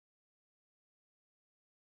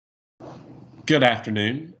Good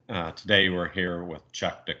afternoon. Today we're here with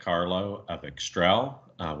Chuck DeCarlo of Extrel.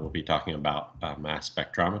 We'll be talking about mass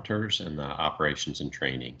spectrometers and the operations and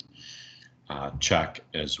training. Chuck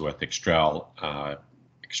is with Extrel.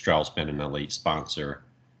 Extrel's been an elite sponsor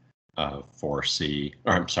of 4C,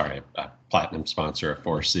 or I'm sorry, a platinum sponsor of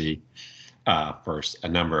 4C for a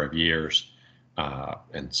number of years.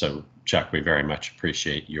 And so, Chuck, we very much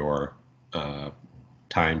appreciate your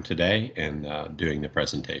time today and doing the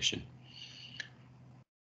presentation.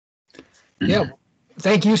 Yeah,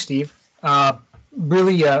 thank you, Steve.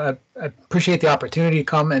 Really appreciate the opportunity to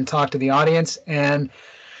come and talk to the audience. And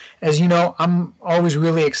as you know, I'm always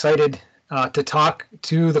really excited to talk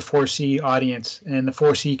to the 4C audience and the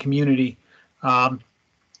 4C community.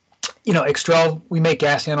 Extrel, we make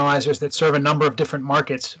gas analyzers that serve a number of different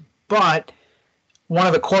markets, but one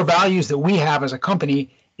of the core values that we have as a company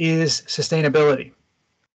is sustainability.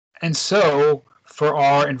 And so for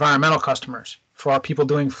our environmental customers, for our people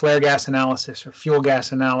doing flare gas analysis or fuel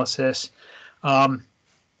gas analysis,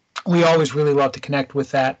 we always really love to connect with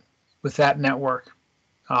that network.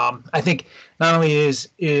 I think not only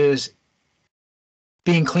is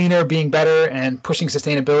being cleaner, being better, and pushing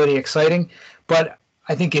sustainability exciting, but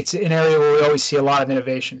I think it's an area where we always see a lot of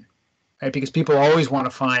innovation, right? Because people always want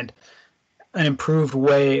to find an improved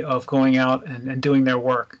way of going out and doing their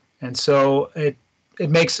work. And so it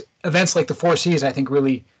makes events like the 4Cs, I think,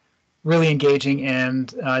 really engaging,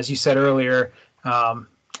 and as you said earlier,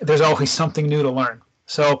 there's always something new to learn.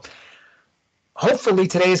 So hopefully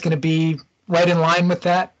today is going to be right in line with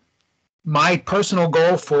that. My personal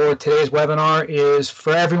goal for today's webinar is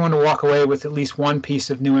for everyone to walk away with at least one piece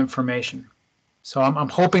of new information. So I'm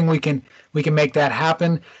hoping we can make that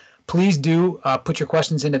happen. Please do put your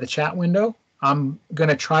questions into the chat window. I'm going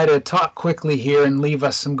to try to talk quickly here and leave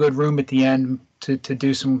us some good room at the end to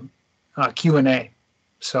do some Q&A.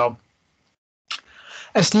 So,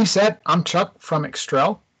 as Steve said, I'm Chuck from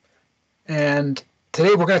Extrel, and today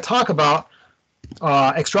we're going to talk about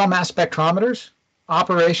Extrel mass spectrometers,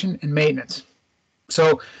 operation, and maintenance.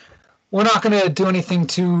 So we're not going to do anything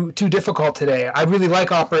too difficult today. I really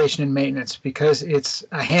like operation and maintenance because it's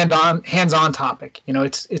a hands-on topic. You know,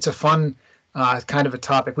 it's a fun kind of a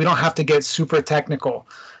topic. We don't have to get super technical.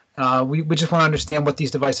 We just want to understand what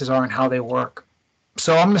these devices are and how they work.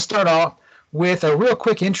 So I'm going to start off with a real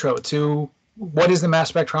quick intro to what is the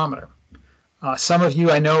mass spectrometer. Some of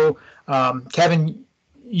you, I know, Kevin,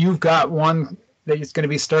 you've got one that is going to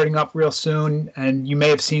be starting up real soon, and you may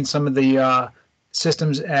have seen some of the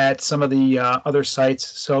systems at some of the other sites,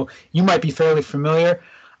 so you might be fairly familiar.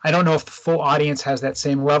 I don't know if the full audience has that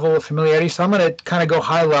same level of familiarity, so I'm going to kind of go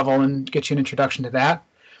high level and get you an introduction to that.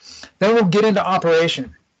 Then we'll get into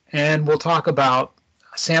operation, and we'll talk about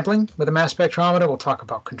sampling with a mass spectrometer, we'll talk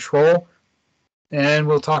about control, and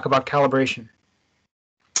we'll talk about calibration.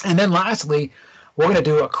 And then lastly, we're going to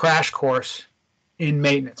do a crash course in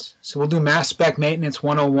maintenance. So we'll do mass spec maintenance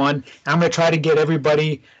 101. And I'm going to try to get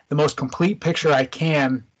everybody the most complete picture I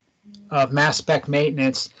can of mass spec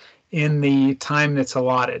maintenance in the time that's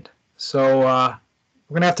allotted. So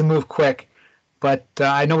we're going to have to move quick, but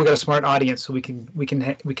I know we got a smart audience, so we can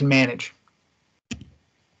manage.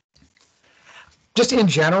 Just in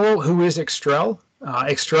general, who is Extrel?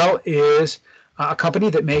 Extrel is a company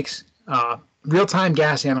that makes real-time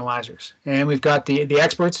gas analyzers, and we've got the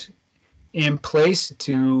experts in place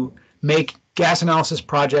to make gas analysis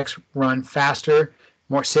projects run faster,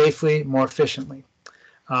 more safely, more efficiently.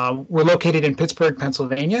 We're located in Pittsburgh,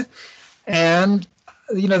 Pennsylvania, and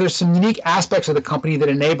there's some unique aspects of the company that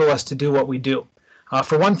enable us to do what we do.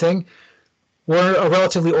 For one thing, we're a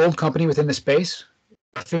relatively old company within the space.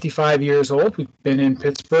 55 years old. We've been in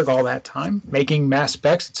Pittsburgh all that time, making mass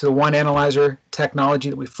specs. It's the one analyzer technology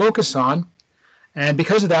that we focus on. And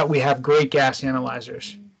because of that, we have great gas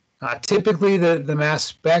analyzers. Typically, the mass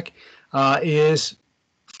spec is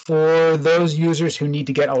for those users who need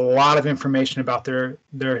to get a lot of information about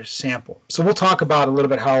their sample. So we'll talk about a little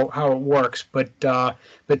bit how it works, but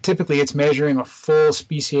typically it's measuring a full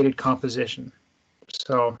speciated composition.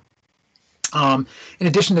 So in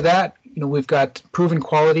addition to that, we've got proven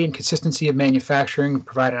quality and consistency of manufacturing,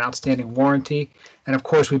 provide an outstanding warranty, and of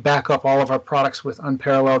course we back up all of our products with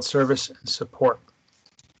unparalleled service and support.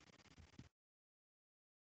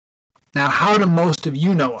 Now, how do most of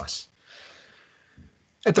you know us?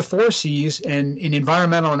 At the 4Cs and in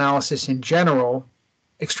environmental analysis in general,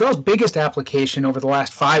 Extrel's biggest application over the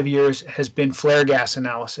last 5 years has been flare gas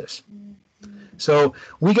analysis. So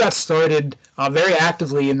we got started very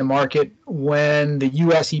actively in the market when the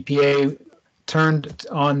US EPA turned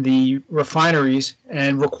on the refineries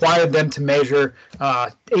and required them to measure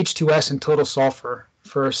H2S and total sulfur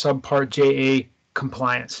for subpart JA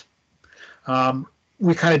compliance.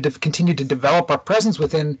 We kind of continued to develop our presence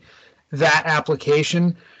within that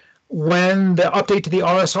application when the update to the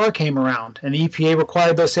RSR came around, and the EPA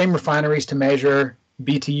required those same refineries to measure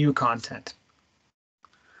BTU content.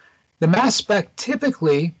 The mass spec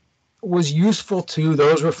typically was useful to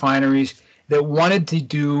those refineries that wanted to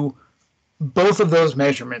do both of those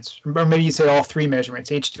measurements, or maybe you say all three measurements,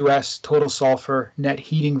 H2S, total sulfur, net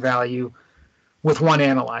heating value, with one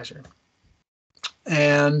analyzer.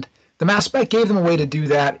 And the mass spec gave them a way to do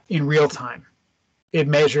that in real time. It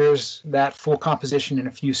measures that full composition in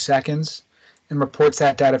a few seconds and reports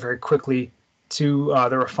that data very quickly to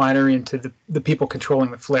the refinery and to the people controlling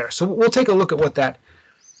the flare. So we'll take a look at what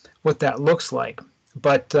that looks like.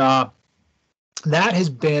 But that has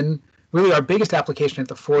been really our biggest application at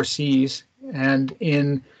the 4Cs and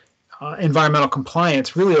in environmental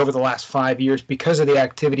compliance really over the last 5 years because of the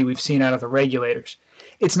activity we've seen out of the regulators.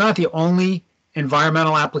 It's not the only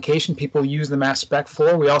environmental application people use the mass spec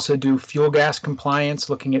for. We also do fuel gas compliance,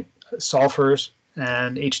 looking at sulfurs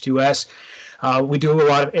and H2S. We do a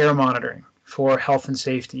lot of air monitoring for health and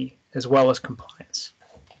safety as well as compliance.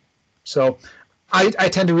 So I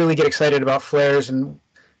tend to really get excited about flares, and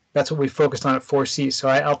that's what we focused on at 4C. So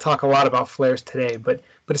I'll talk a lot about flares today, but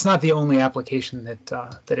it's not the only application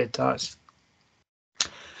that it does.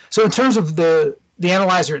 So in terms of the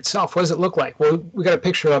analyzer itself, what does it look like? Well, we got a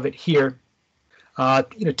picture of it here.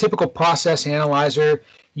 Typical process analyzer,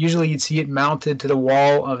 usually you'd see it mounted to the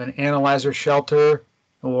wall of an analyzer shelter,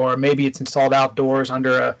 or maybe it's installed outdoors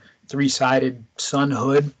under a three-sided sun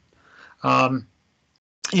hood.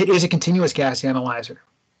 It is a continuous gas analyzer,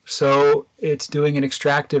 so it's doing an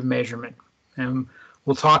extractive measurement, and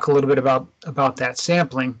we'll talk a little bit about that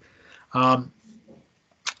sampling.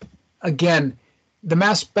 Again, the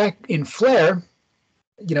mass spec in flare,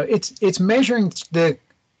 it's measuring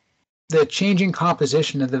the changing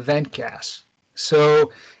composition of the vent gas.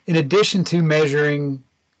 So in addition to measuring,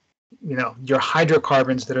 your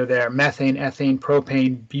hydrocarbons that are there, methane, ethane,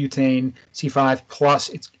 propane, butane, C5 plus,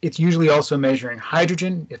 it's usually also measuring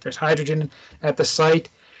hydrogen, if there's hydrogen at the site,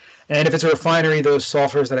 and if it's a refinery, those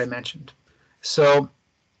sulfurs that I mentioned. So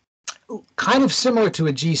kind of similar to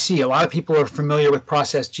a GC. A lot of people are familiar with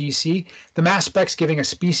process GC. The mass spec's giving a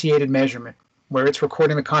speciated measurement where it's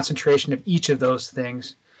recording the concentration of each of those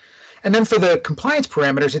things. And then for the compliance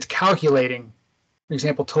parameters, it's calculating, for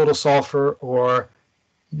example, total sulfur or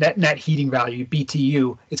net heating value,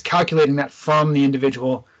 BTU. It's calculating that from the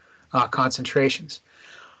individual concentrations.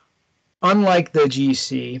 Unlike the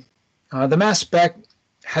GC, the mass spec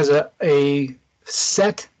has a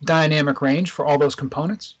set dynamic range for all those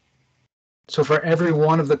components. So for every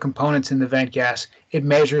one of the components in the vent gas, it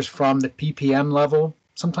measures from the ppm level,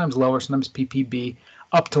 sometimes lower, sometimes ppb,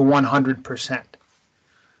 up to 100%.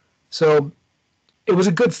 So it was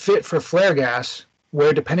a good fit for flare gas,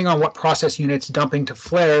 where depending on what process unit's dumping to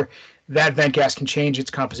flare, that vent gas can change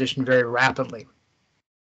its composition very rapidly.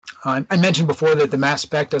 I mentioned before that the mass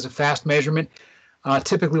spec does a fast measurement.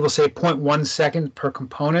 Typically we'll say 0.1 second per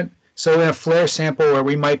component. So in a flare sample where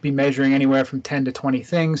we might be measuring anywhere from 10 to 20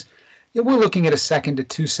 things, we're looking at 1 second to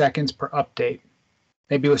 2 seconds per update.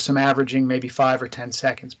 Maybe with some averaging, maybe 5 or 10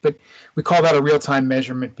 seconds. But we call that a real-time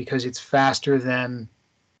measurement because it's faster than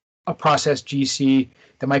a process GC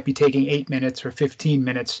that might be taking 8 minutes or 15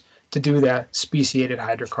 minutes to do that speciated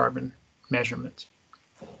hydrocarbon measurement.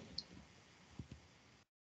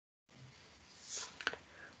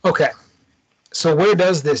 Okay, so where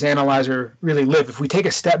does this analyzer really live? If we take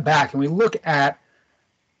a step back and we look at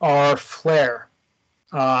our flare,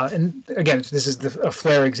 and again, this is a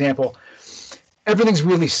flare example, everything's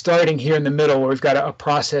really starting here in the middle where we've got a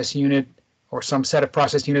process unit or some set of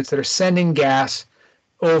process units that are sending gas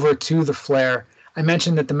over to the flare. I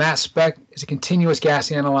mentioned that the mass spec is a continuous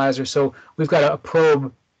gas analyzer, so we've got a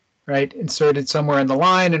probe, right, inserted somewhere in the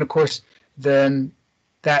line, and of course then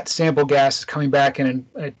that sample gas is coming back in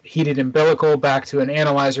a heated umbilical back to an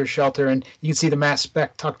analyzer shelter, and you can see the mass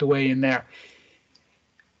spec tucked away in there.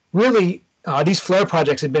 Really, these flare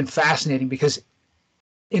projects have been fascinating because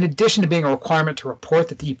in addition to being a requirement to report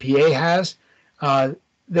that the EPA has,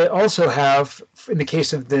 they also have, in the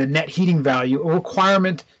case of the net heating value, a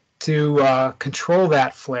requirement to control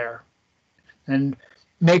that flare and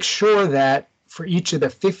make sure that for each of the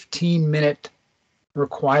 15-minute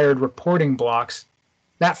required reporting blocks,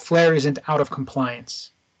 that flare isn't out of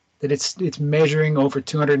compliance, that it's measuring over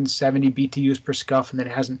 270 BTUs per scuff and that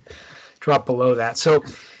it hasn't dropped below that. So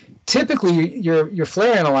typically your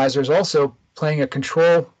flare analyzer is also playing a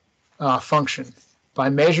control function. by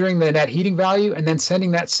measuring the net heating value and then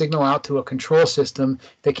sending that signal out to a control system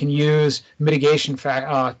that can use mitigation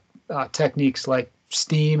techniques like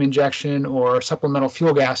steam injection or supplemental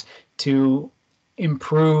fuel gas to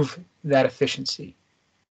improve that efficiency.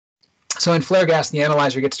 So in flare gas, the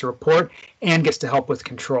analyzer gets to report and gets to help with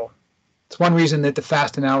control. It's one reason that the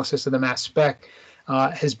fast analysis of the mass spec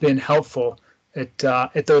has been helpful at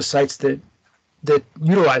those sites that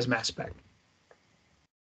utilize mass spec.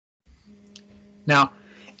 Now,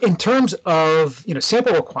 in terms of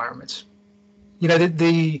sample requirements,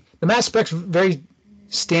 the mass spec's very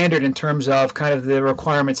standard in terms of kind of the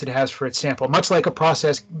requirements it has for its sample, much like a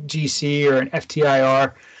process GC or an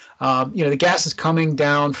FTIR. The gas is coming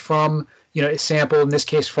down from a sample, in this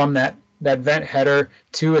case from that vent header,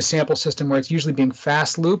 to a sample system where it's usually being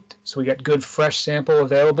fast looped, so we get good fresh sample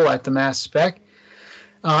available at the mass spec.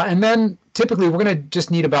 And then typically we're going to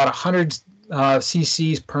just need about 100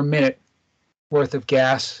 cc's per minute worth of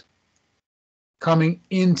gas coming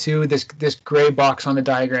into this gray box on the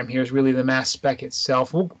diagram here is really the mass spec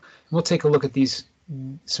itself. We'll take a look at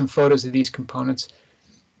some photos of these components.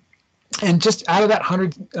 And just out of that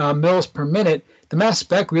 100 mils per minute, the mass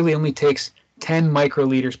spec really only takes 10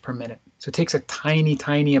 microliters per minute. So it takes a tiny,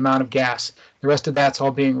 tiny amount of gas. The rest of that's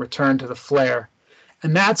all being returned to the flare.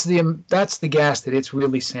 And that's the gas that it's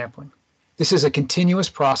really sampling. This is a continuous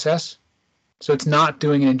process. So it's not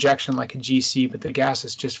doing an injection like a GC, but the gas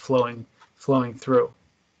is just flowing through.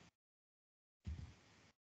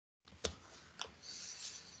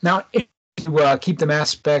 Now, to keep the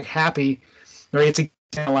mass spec happy, right, it's a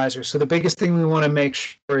analyzer. So the biggest thing we want to make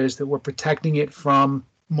sure is that we're protecting it from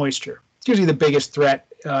moisture. It's usually the biggest threat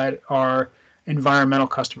at our environmental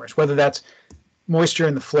customers, whether that's moisture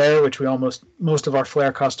in the flare, which most of our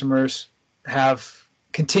flare customers have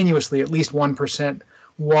continuously at least 1%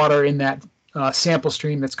 water in that sample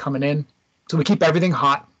stream that's coming in. So we keep everything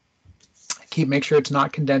hot, make sure it's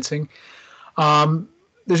not condensing.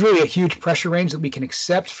 There's really a huge pressure range that we can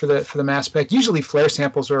accept for the mass spec. Usually flare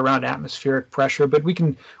samples are around atmospheric pressure, but we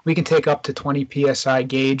can take up to 20 psi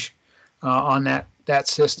gauge on that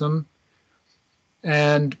system.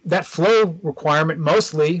 And that flow requirement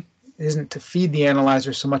mostly isn't to feed the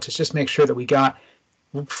analyzer so much as just make sure that we got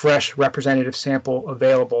fresh representative sample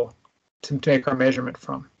available to make our measurement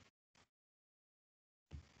from.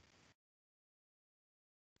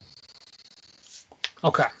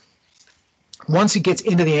 Okay. Once it gets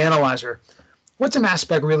into the analyzer, what's a mass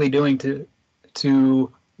spec really doing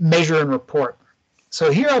to measure and report?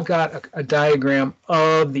 So here I've got a diagram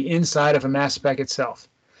of the inside of a mass spec itself.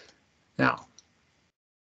 Now,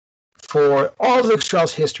 for all of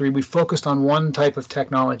Extrel's history, we focused on one type of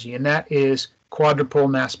technology, and that is quadrupole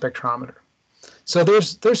mass spectrometer. So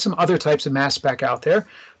there's some other types of mass spec out there,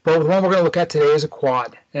 but the one we're going to look at today is a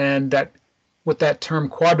quad, and what that term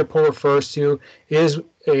quadrupole refers to is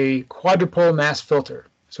a quadrupole mass filter.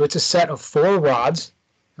 So it's a set of 4 rods,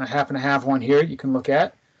 and I happen to have one here you can look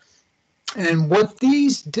at. And what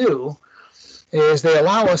these do is they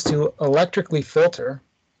allow us to electrically filter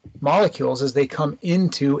molecules as they come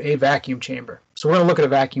into a vacuum chamber. So we're going to look at a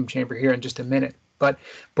vacuum chamber here in just a minute. But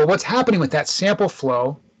what's happening with that sample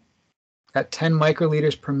flow, that 10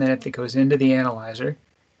 microliters per minute that goes into the analyzer,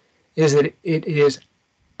 is that it is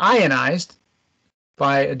ionized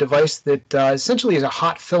by a device that essentially is a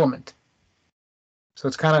hot filament. So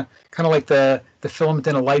it's kind of like the filament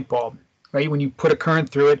in a light bulb, right? When you put a current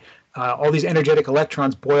through it, all these energetic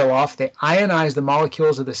electrons boil off. They ionize the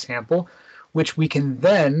molecules of the sample, which we can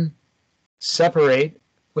then separate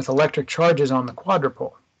with electric charges on the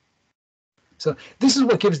quadrupole. So this is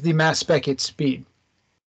what gives the mass spec its speed.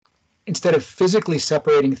 Instead of physically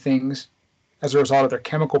separating things as a result of their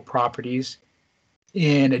chemical properties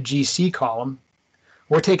in a GC column,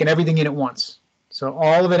 we're taking everything in at once. So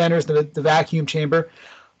all of it enters the vacuum chamber,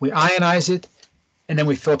 we ionize it, and then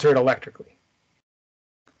we filter it electrically.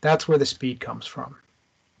 That's where the speed comes from.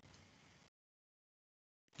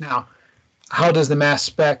 Now, how does the mass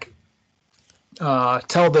spec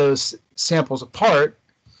tell those samples apart?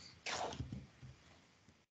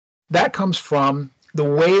 That comes from the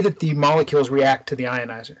way that the molecules react to the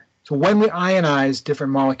ionizer. So when we ionize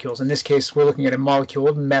different molecules, in this case we're looking at a molecule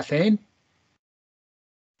of methane,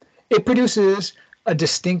 it produces a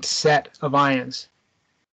distinct set of ions.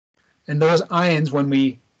 And those ions,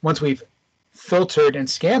 once we've filtered and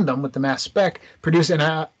scanned them with the mass spec, produce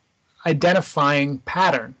an identifying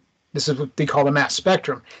pattern. This is what they call the mass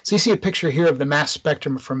spectrum. So you see a picture here of the mass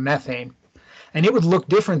spectrum for methane, and it would look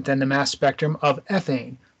different than the mass spectrum of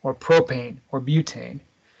ethane or propane or butane.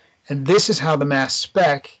 And this is how the mass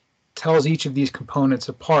spec tells each of these components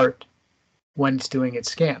apart when it's doing its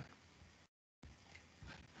scan.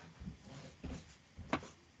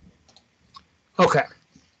 Okay,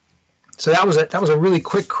 so that was a really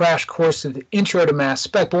quick crash course of the intro to mass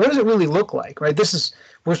spec. But what does it really look like, right?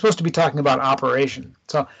 We're supposed to be talking about operation.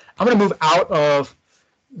 So I'm going to move out of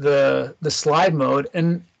the slide mode,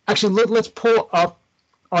 and actually let's pull up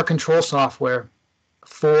our control software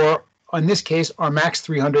for, in this case, our Max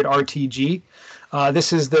 300 RTG.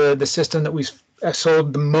 This is the system that we've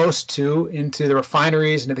sold the most to into the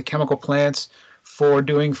refineries, into the chemical plants for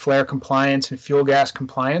doing flare compliance and fuel gas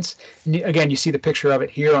compliance. And again, you see the picture of it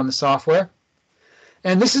here on the software.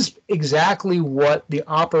 And this is exactly what the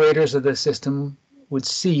operators of the system would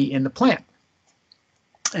see in the plant.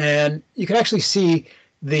 And you can actually see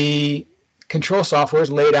the control software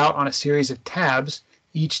is laid out on a series of tabs,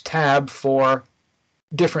 each tab for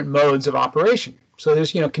different modes of operation. So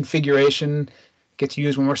there's, configuration gets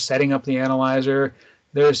used when we're setting up the analyzer.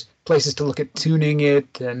 There's places to look at tuning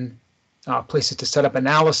it, and places to set up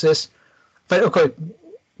analysis. But okay,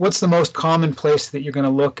 what's the most common place that you're going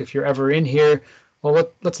to look if you're ever in here? Well,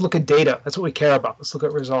 let's look at data. That's what we care about. Let's look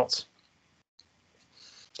at results.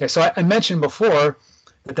 Okay, so I mentioned before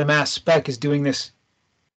that the mass spec is doing this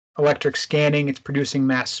electric scanning. It's producing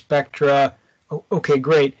mass spectra. Okay,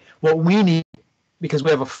 great. What we need, because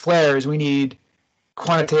we have a flare, is we need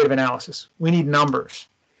quantitative analysis. We need numbers.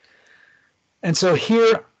 And so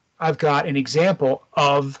here I've got an example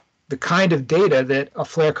of the kind of data that a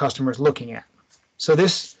flare customer is looking at. So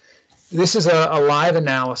this is a live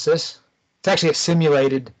analysis. It's actually a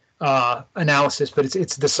simulated analysis, but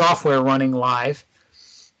it's the software running live.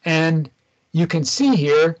 And you can see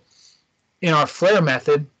here in our flare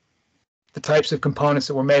method the types of components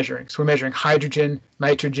that we're measuring. So we're measuring hydrogen,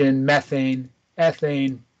 nitrogen, methane,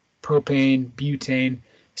 ethane, propane, butane,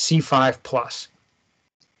 C5+.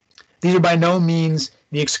 These are by no means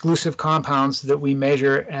the exclusive compounds that we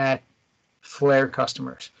measure at flare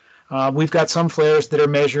customers. We've got some flares that are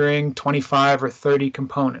measuring 25 or 30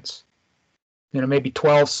 components. Maybe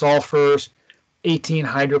 12 sulfurs, 18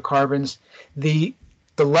 hydrocarbons. The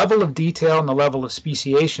level of detail and the level of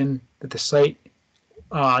speciation that the site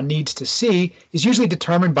needs to see is usually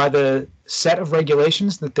determined by the set of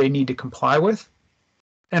regulations that they need to comply with,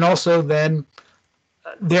 and also then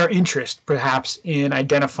their interest perhaps in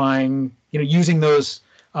identifying, using those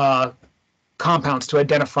compounds to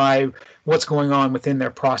identify what's going on within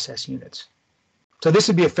their process units. So this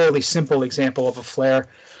would be a fairly simple example of a flare.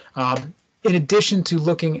 In addition to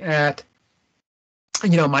looking at,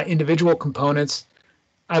 my individual components,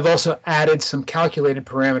 I've also added some calculated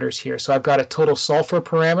parameters here. So I've got a total sulfur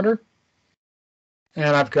parameter,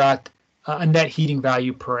 and I've got a net heating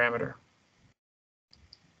value parameter.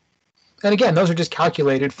 And again, those are just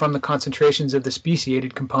calculated from the concentrations of the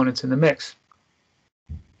speciated components in the mix.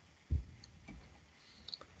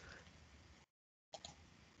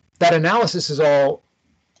 That analysis is all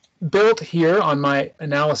built here on my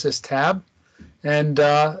analysis tab. And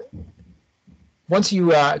once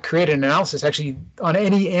you create an analysis, actually on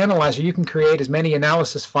any analyzer, you can create as many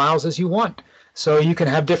analysis files as you want. So you can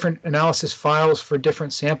have different analysis files for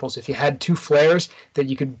different samples. If you had two flares that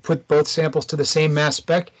you could put both samples to the same mass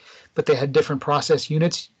spec, but they had different process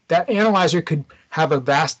units, that analyzer could have a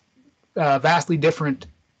vastly different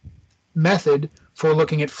method for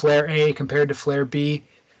looking at flare A compared to flare B.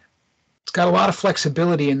 It's got a lot of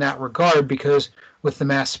flexibility in that regard, because with the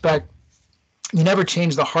mass spec, you never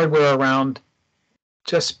change the hardware around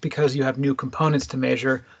just because you have new components to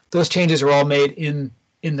measure. Those changes are all made in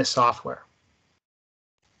the software.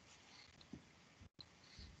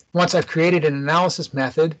 Once I've created an analysis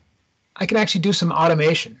method, I can actually do some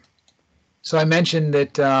automation. So I mentioned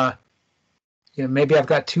that maybe I've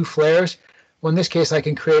got two flares. Well, in this case, I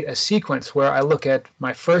can create a sequence where I look at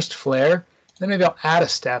my first flare, then maybe I'll add a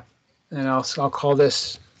step, and I'll call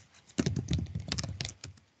this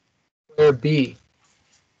flare B.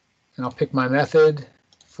 And I'll pick my method,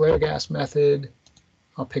 flare gas method.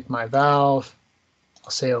 I'll pick my valve. I'll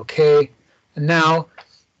say OK. And now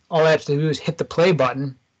all I have to do is hit the play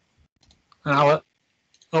button. And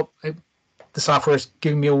the software is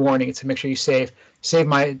giving me a warning. It's to make sure you save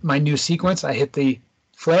my new sequence. I hit the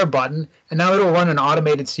flare button, and now it'll run an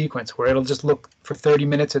automated sequence where it'll just look for 30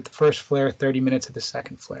 minutes at the first flare, 30 minutes at the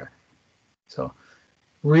second flare. So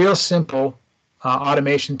real simple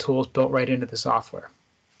automation tools built right into the software.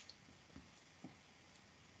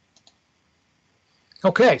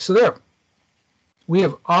 Okay, so there. We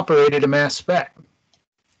have operated a mass spec.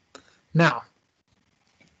 Now,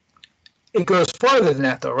 it goes farther than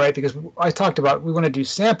that, though, right? Because I talked about we want to do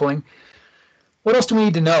sampling. What else do we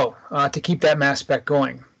need to know to keep that mass spec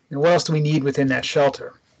going? And what else do we need within that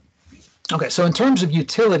shelter? Okay, so in terms of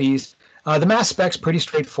utilities, the mass spec's pretty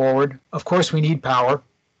straightforward. Of course, we need power.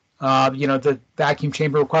 The vacuum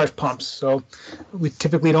chamber requires pumps, so we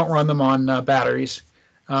typically don't run them on batteries.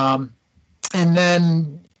 And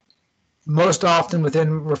then most often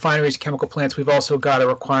within refineries, chemical plants, we've also got a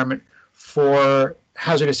requirement for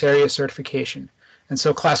hazardous area certification. And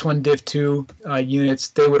so Class 1 Div 2 units,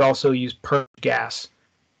 they would also use purge gas.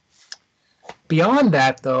 Beyond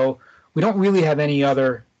that, though, we don't really have any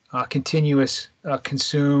other continuous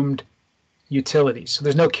consumed utilities. So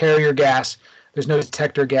there's no carrier gas, there's no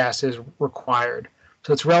detector gases required.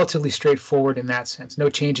 So it's relatively straightforward in that sense, no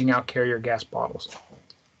changing out carrier gas bottles.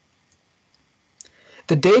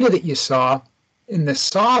 The data that you saw in the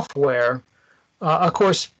software, of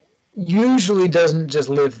course, usually doesn't just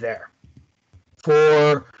live there.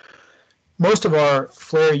 For most of our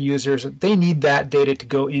flare users, they need that data to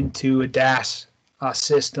go into a DAS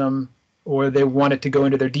system, or they want it to go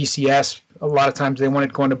into their DCS. A lot of times they want it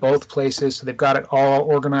to go into both places, so they've got it all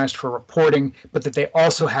organized for reporting, but that they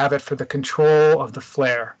also have it for the control of the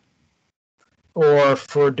flare, or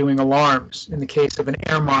for doing alarms in the case of an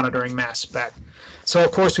air monitoring mass spec. So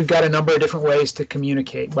of course we've got a number of different ways to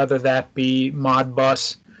communicate, whether that be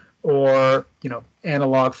Modbus or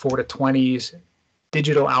analog 4 to 20s,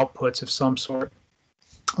 digital outputs of some sort.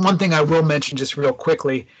 One thing I will mention just real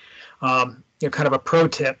quickly, kind of a pro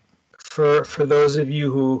tip for those of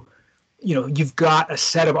you who, you've got a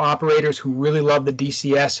set of operators who really love the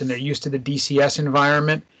DCS and they're used to the DCS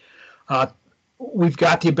environment. We've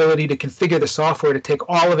got the ability to configure the software to take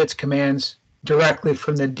all of its commands directly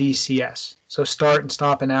from the DCS. So start and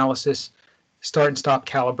stop analysis, start and stop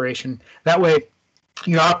calibration. That way,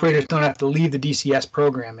 your operators don't have to leave the DCS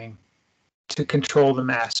programming to control the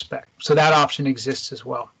mass spec. So that option exists as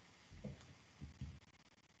well.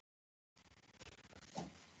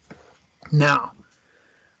 Now,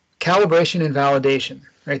 calibration and validation.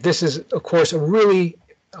 Right? This is, of course, a really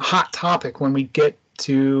hot topic when we get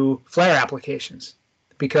to flare applications,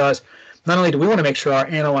 because not only do we want to make sure our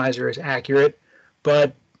analyzer is accurate,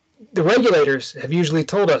 but the regulators have usually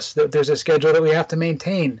told us that there's a schedule that we have to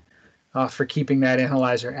maintain for keeping that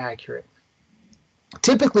analyzer accurate.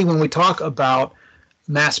 Typically, when we talk about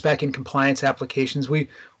mass spec and compliance applications,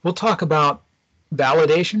 we'll talk about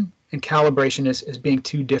validation and calibration as being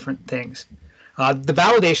two different things. The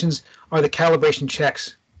validations are the calibration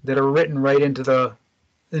checks that are written right into the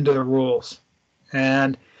rules.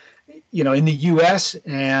 And in the U.S.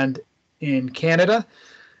 and in Canada,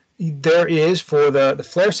 there is for the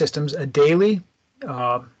flare systems a daily,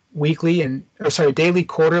 daily,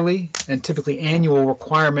 quarterly, and typically annual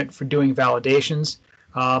requirement for doing validations.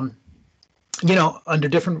 Under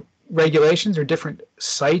different regulations or different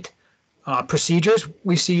site procedures,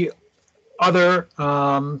 we see other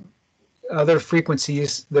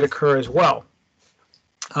frequencies that occur as well.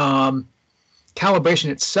 Calibration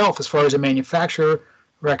itself, as far as a manufacturer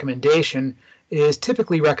recommendation, is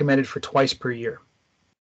typically recommended for twice per year.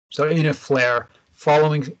 So in a flare,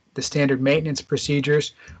 following the standard maintenance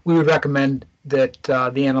procedures, we would recommend that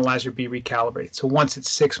the analyzer be recalibrated. So once at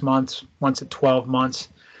 6 months, once at 12 months.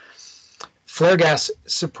 Flare gas,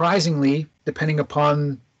 surprisingly, depending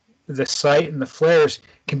upon the site and the flares,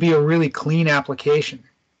 can be a really clean application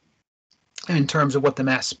in terms of what the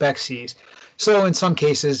mass spec sees. So in some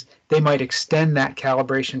cases, they might extend that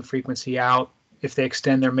calibration frequency out if they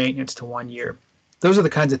extend their maintenance to 1 year. Those are the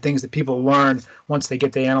kinds of things that people learn once they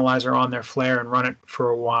get the analyzer on their flare and run it for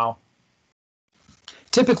a while.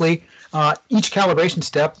 Typically, each calibration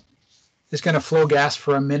step is going to flow gas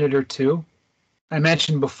for a minute or two. I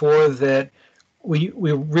mentioned before that we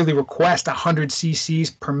really request 100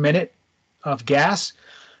 cc's per minute of gas.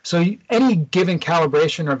 So any given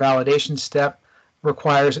calibration or validation step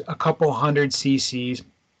requires a couple hundred cc's.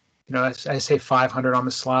 I say 500 on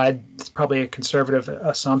the slide. It's probably a conservative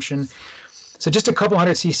assumption. So just a couple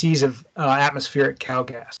hundred cc's of atmospheric cal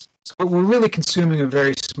gas. So we're really consuming a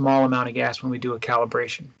very small amount of gas when we do a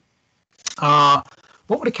calibration.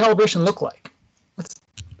 What would a calibration look like?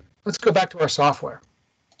 Let's go back to our software.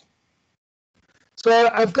 So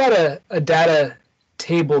I've got a data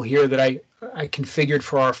table here that I configured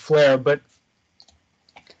for our flare, but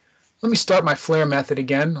let me start my flare method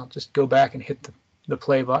again. I'll just go back and hit the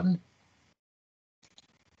play button.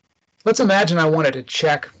 Let's imagine I wanted to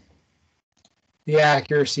check the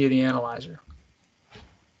accuracy of the analyzer.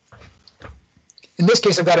 In this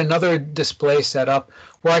case, I've got another display set up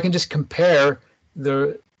where I can just compare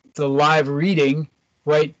the live reading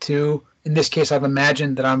right to, in this case, I've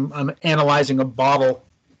imagined that I'm analyzing a bottle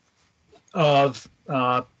of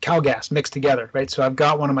cal gas mixed together, right? So I've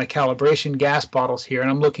got one of my calibration gas bottles here, and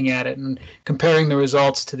I'm looking at it and comparing the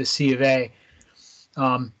results to the C of A.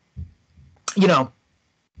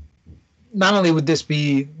 not only would this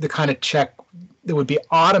be the kind of check that would be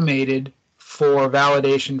automated for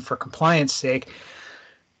validation for compliance sake,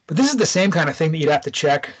 but this is the same kind of thing that you'd have to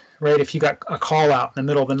check, right? If you got a call out in the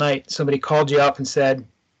middle of the night, somebody called you up and said,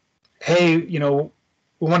 hey, we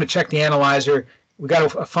want to check the analyzer. We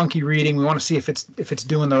got a funky reading. We want to see if it's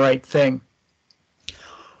doing the right thing.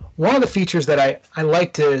 One of the features that I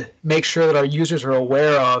like to make sure that our users are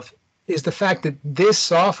aware of is the fact that this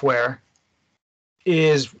software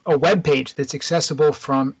is a web page that's accessible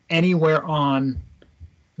from anywhere on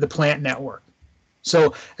the plant network.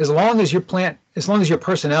 So as long as your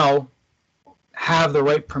personnel have the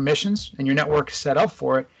right permissions and your network is set up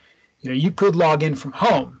for it, you could log in from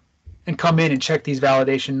home and come in and check these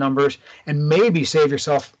validation numbers and maybe save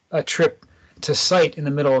yourself a trip to site in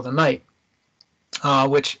the middle of the night,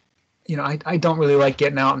 which I don't really like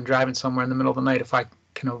getting out and driving somewhere in the middle of the night if I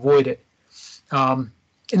can avoid it.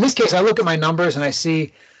 In this case, I look at my numbers and I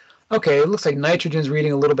see, okay, it looks like nitrogen's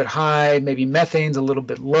reading a little bit high, maybe methane's a little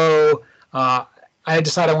bit low. I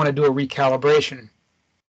decide I want to do a recalibration.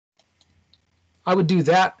 I would do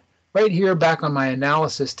that right here back on my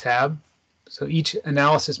analysis tab. So each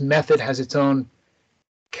analysis method has its own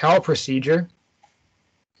cal procedure.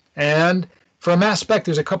 And for a mass spec,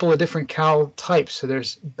 there's a couple of different cal types. So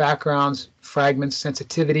there's backgrounds, fragments,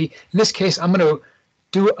 sensitivity. In this case, I'm going to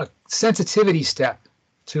do a sensitivity step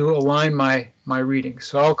to align my readings.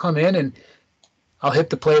 So I'll come in and I'll hit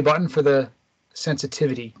the play button for the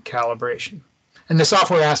sensitivity calibration. And the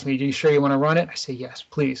software asks me, are you sure you want to run it? I say, yes,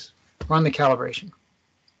 please, run the calibration.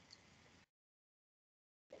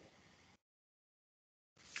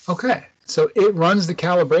 Okay, so it runs the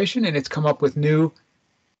calibration and it's come up with new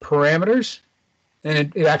parameters,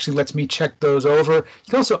 and it actually lets me check those over. You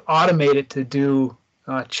can also automate it to do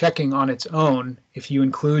checking on its own if you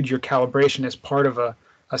include your calibration as part of a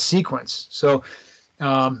sequence. So,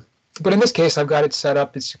 but in this case, I've got it set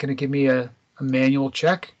up. It's going to give me a manual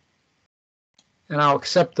check, and I'll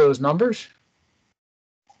accept those numbers.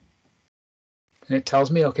 And it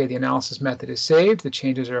tells me, okay, the analysis method is saved, the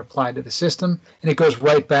changes are applied to the system, and it goes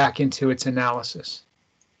right back into its analysis.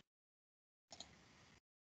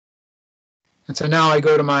 And so now I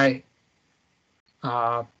go to my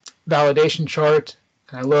validation chart,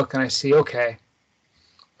 and I look and I see, okay,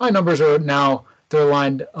 my numbers are now, they're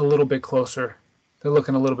aligned a little bit closer. They're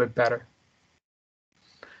looking a little bit better.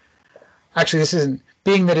 Actually, this isn't,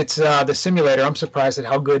 being that it's the simulator, I'm surprised at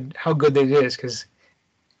how good it is, because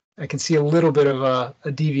I can see a little bit of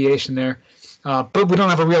a deviation there. But we don't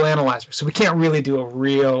have a real analyzer, so we can't really do a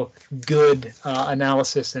real good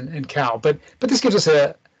analysis and cal. But this gives us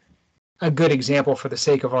a good example for the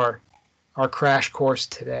sake of our crash course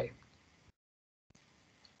today.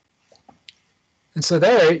 And so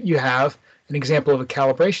there you have an example of a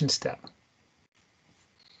calibration step.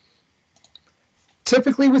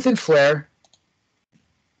 Typically within Flare,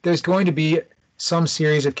 there's going to be some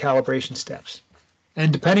series of calibration steps.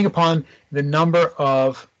 And depending upon the number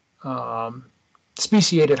of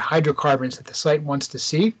speciated hydrocarbons that the site wants to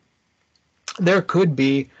see, there could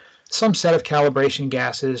be some set of calibration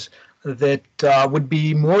gases that would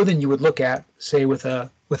be more than you would look at, say, with a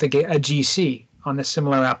GC on a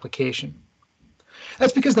similar application.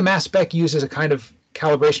 That's because the mass spec uses a kind of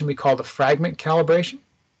calibration we call the fragment calibration.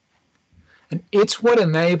 And it's what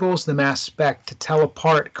enables the mass spec to tell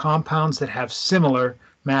apart compounds that have similar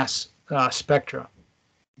mass spectra.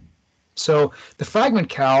 So the fragment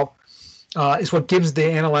cal is what gives the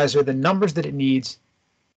analyzer the numbers that it needs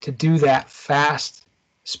to do that fast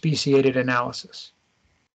speciated analysis.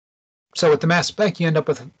 So with the mass spec, you end up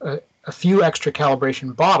with a few extra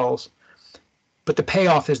calibration bottles, but the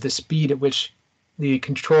payoff is the speed at which the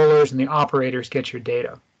controllers and the operators get your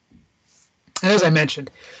data. And as I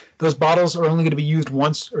mentioned, those bottles are only going to be used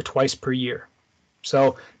once or twice per year.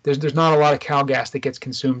 So there's not a lot of cal gas that gets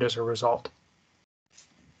consumed as a result.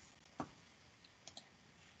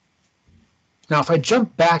 Now, if I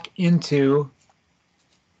jump back into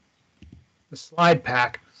the slide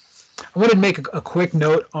pack, I wanted to make a quick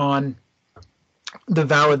note on the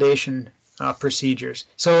validation procedures.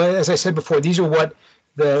 So as I said before, these are what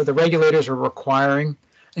the regulators are requiring.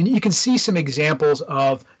 And you can see some examples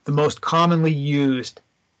of the most commonly used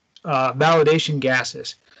validation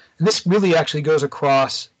gases. And this really actually goes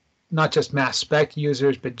across not just mass spec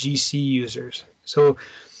users, but GC users. So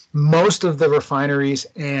most of the refineries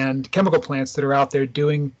and chemical plants that are out there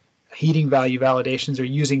doing heating value validations are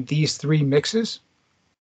using these three mixes.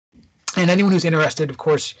 And anyone who's interested, of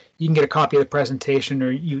course, you can get a copy of the presentation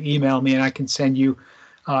or you email me and I can send you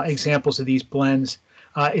examples of these blends.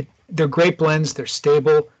 They're great blends, they're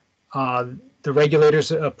stable. The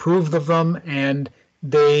regulators approve of them and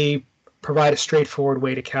they provide a straightforward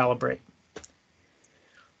way to calibrate.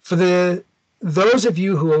 For those of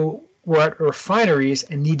you who were at refineries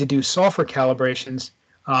and need to do sulfur calibrations,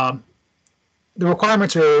 the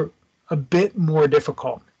requirements are a bit more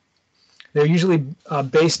difficult. They're usually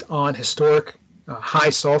based on historic high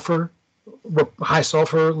sulfur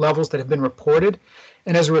levels that have been reported,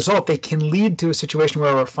 and as a result, they can lead to a situation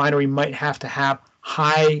where a refinery might have to have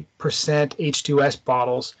high percent H2S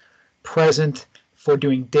bottles present for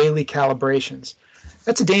doing daily calibrations.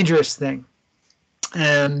 That's a dangerous thing.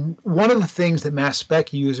 And one of the things that mass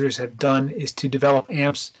spec users have done is to develop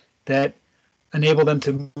amps that enable them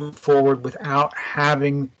to move forward without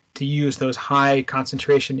having to use those high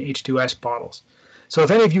concentration H2S bottles. So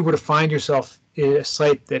if any of you were to find yourself in a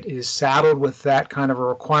site that is saddled with that kind of a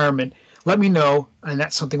requirement, let me know, and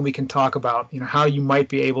that's something we can talk about, how you might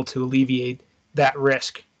be able to alleviate that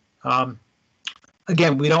risk.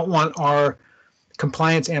 Again, we don't want our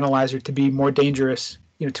compliance analyzer to be more dangerous,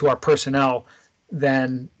 to our personnel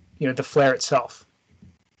than, the flare itself.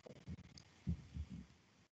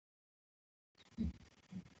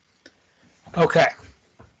 Okay,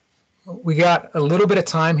 we got a little bit of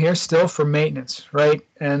time here still for maintenance, right?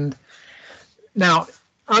 And now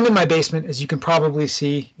I'm in my basement, as you can probably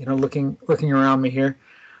see, looking around me here.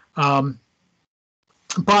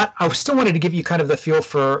 But I still wanted to give you kind of the feel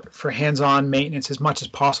for hands-on maintenance as much as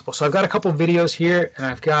possible. So I've got a couple of videos here, and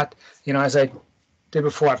I've got, as I did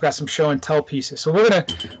before, I've got some show and tell pieces. So we're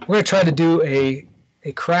gonna try to do a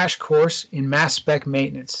crash course in mass spec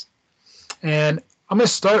maintenance, and I'm going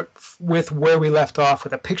to start with where we left off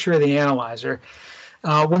with a picture of the analyzer.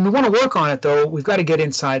 When we want to work on it, though, we've got to get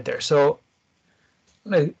inside there. So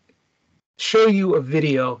I'm going to show you a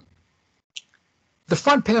video. The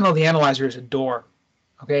front panel of the analyzer is a door,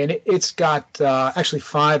 okay, and it's got actually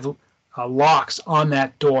 5 locks on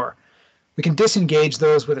that door. We can disengage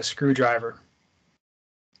those with a screwdriver.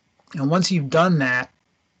 And once you've done that,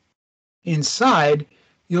 inside,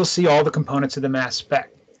 you'll see all the components of the mass spec.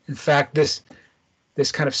 In fact, this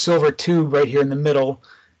kind of silver tube right here in the middle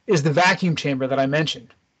is the vacuum chamber that I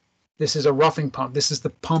mentioned. This is a roughing pump. This is the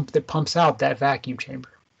pump that pumps out that vacuum chamber.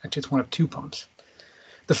 Actually, it's one of 2 pumps.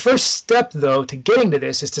 The first step, though, to getting to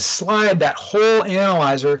this is to slide that whole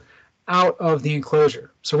analyzer out of the enclosure.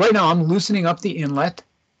 So right now, I'm loosening up the inlet.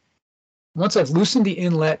 Once I've loosened the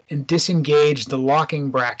inlet and disengaged the locking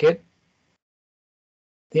bracket,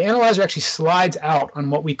 the analyzer actually slides out on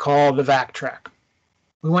what we call the vac track.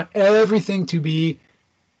 We want everything to be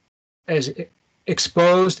as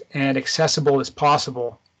exposed and accessible as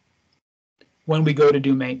possible when we go to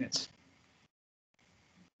do maintenance.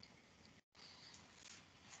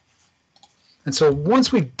 And so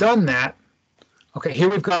once we've done that, okay, here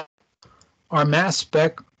we've got our mass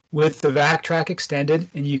spec with the vac track extended,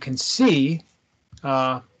 and you can see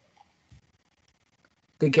the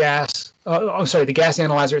gas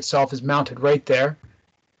analyzer itself is mounted right there.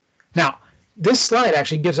 Now, this slide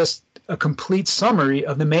actually gives us a complete summary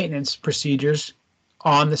of the maintenance procedures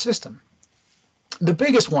on the system. The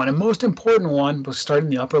biggest one and most important one, we'll start in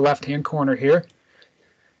the upper left-hand corner here,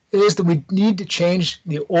 is that we need to change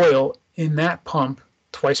the oil in that pump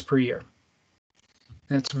twice per year.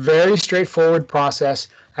 And it's a very straightforward process.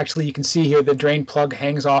 Actually, you can see here the drain plug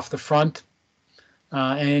hangs off the front,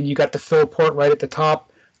 and you got the fill port right at the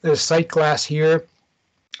top. There's a sight glass here,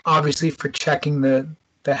 obviously for checking the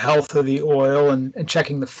health of the oil and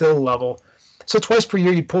checking the fill level. So twice per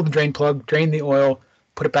year, you pull the drain plug, drain the oil,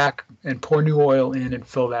 put it back, and pour new oil in and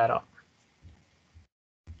fill that up.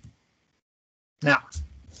 Now,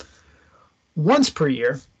 once per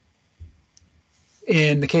year,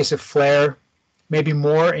 in the case of flare, maybe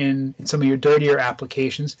more in some of your dirtier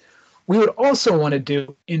applications, we would also want to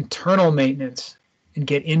do internal maintenance and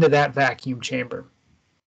get into that vacuum chamber.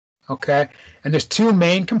 Okay, and there's 2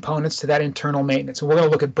 main components to that internal maintenance, and we're going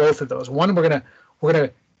to look at both of those. One, we're going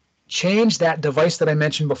to change that device that I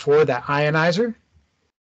mentioned before, that ionizer.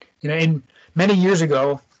 In many years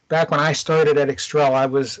ago, back when I started at Extrel, I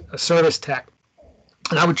was a service tech,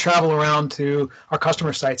 and I would travel around to our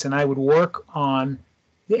customer sites, and I would work on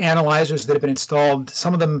the analyzers that have been installed,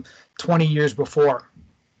 some of them 20 years before.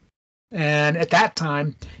 And at that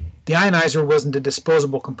time, the ionizer wasn't a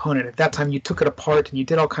disposable component. At that time, you took it apart and you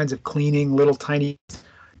did all kinds of cleaning, little tiny.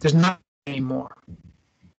 There's not anymore.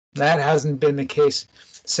 That hasn't been the case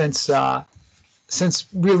since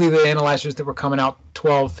really the analyzers that were coming out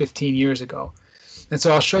 12, 15 years ago. And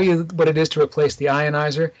so I'll show you what it is to replace the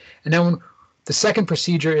ionizer. And then the second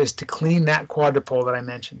procedure is to clean that quadrupole that I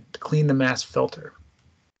mentioned, to clean the mass filter.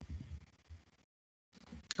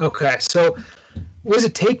 Okay, so what does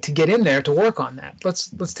it take to get in there to work on that?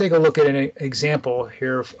 Let's take a look at an example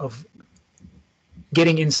here of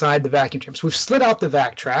getting inside the vacuum chamber. So we've slid out the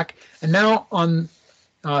vac track, and now on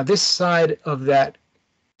this side of that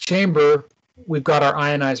chamber, we've got our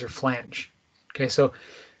ionizer flange. Okay, so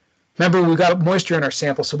remember, we've got moisture in our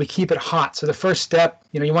sample, so we keep it hot. So the first step,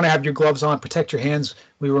 you want to have your gloves on, protect your hands.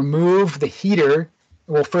 We remove the heater,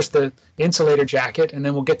 well, first the insulator jacket, and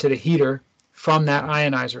then we'll get to the heater from that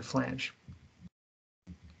ionizer flange.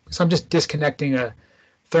 So I'm just disconnecting a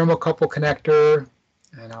thermocouple connector,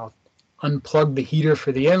 and I'll unplug the heater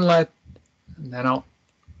for the inlet, and then I'll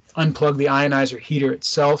unplug the ionizer heater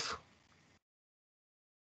itself.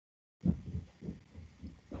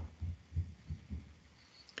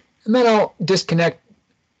 And then I'll disconnect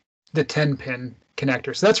the 10-pin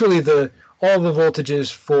connector. So that's really all the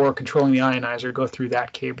voltages for controlling the ionizer go through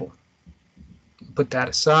that cable. Put that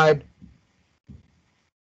aside.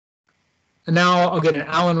 And now I'll get an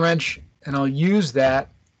Allen wrench, and I'll use that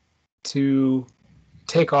to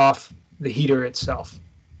take off the heater itself.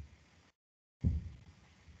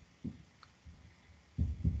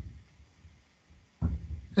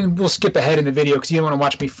 And we'll skip ahead in the video because you don't want to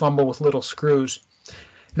watch me fumble with little screws.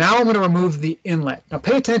 Now I'm going to remove the inlet. Now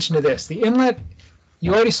pay attention to this. The inlet,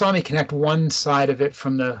 you already saw me connect one side of it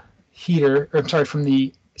from the heater, or I'm sorry, from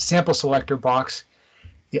the sample selector box.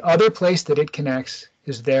 The other place that it connects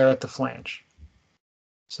is there at the flange.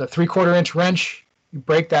 So 3/4 inch wrench, you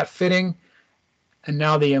break that fitting, and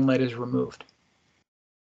now the inlet is removed.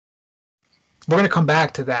 We're going to come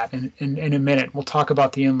back to that in a minute. We'll talk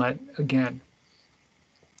about the inlet again.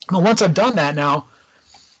 Now once I've done that now,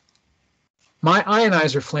 my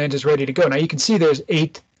ionizer flange is ready to go. Now you can see there's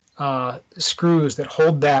 8 screws that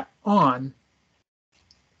hold that on,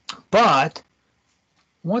 but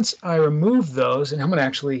once I remove those, and I'm going to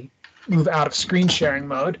actually move out of screen sharing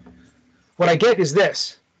mode, what I get is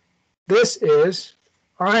this. This is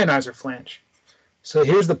our ionizer flange. So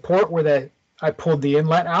here's the port where I pulled the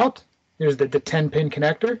inlet out. Here's the 10-pin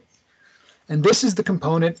connector. And this is the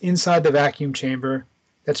component inside the vacuum chamber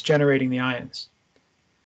that's generating the ions.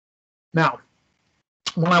 Now,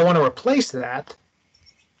 when I want to replace that,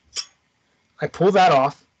 I pull that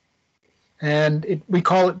off, and we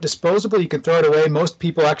call it disposable. You can throw it away. Most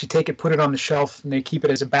people actually take it, put it on the shelf, and they keep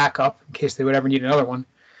it as a backup in case they would ever need another one.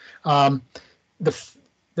 The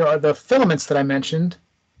filaments that I mentioned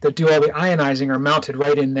that do all the ionizing are mounted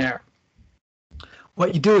right in there.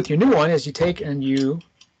 What you do with your new one is you take and you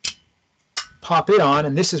pop it on,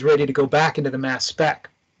 and this is ready to go back into the mass spec.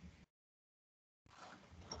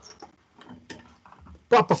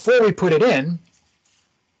 But before we put it in,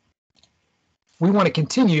 we want to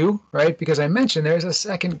continue, right? Because I mentioned there's a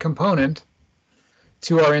second component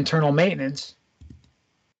to our internal maintenance.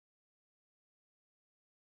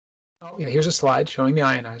 Oh, yeah, here's a slide showing the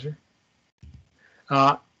ionizer.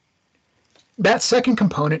 That second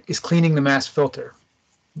component is cleaning the mass filter,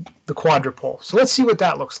 the quadrupole. So let's see what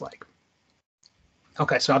that looks like.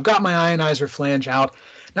 Okay, so I've got my ionizer flange out.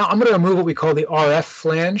 Now I'm going to remove what we call the RF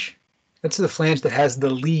flange. That's the flange that has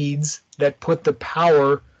the leads that put the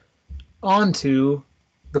power onto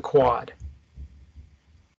the quad.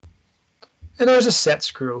 And there's a set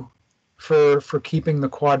screw for keeping the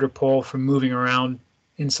quadrupole from moving around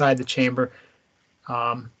inside the chamber.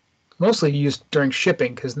 Mostly used during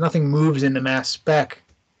shipping because nothing moves in the mass spec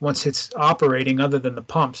once it's operating other than the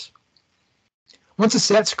pumps. Once the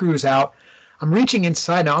set screw's out, I'm reaching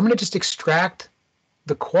inside now. I'm going to just extract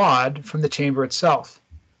the quad from the chamber itself.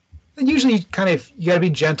 And usually you got to be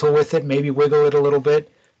gentle with it, maybe wiggle it a little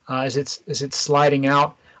bit as it's sliding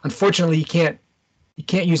out. Unfortunately, you can't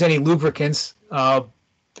use any lubricants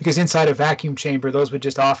because inside a vacuum chamber those would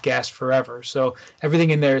just off gas forever. So everything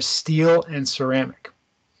in there is steel and ceramic.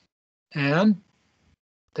 And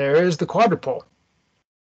there is the quadrupole.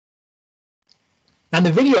 Now in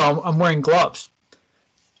the video I'm wearing gloves,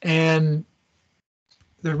 and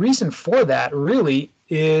the reason for that really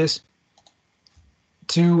is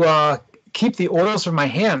to keep the oils from my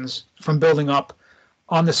hands from building up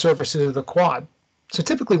on the surfaces of the quad. So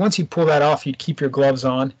typically once you pull that off, you'd keep your gloves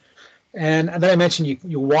on. And then I mentioned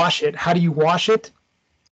you wash it. How do you wash it?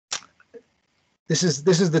 This is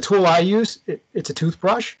the tool I use. It's a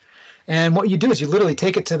toothbrush. And what you do is you literally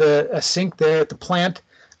take it to a sink there at the plant,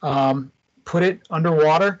 put it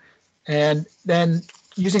underwater, and then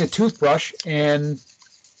using a toothbrush and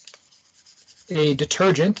a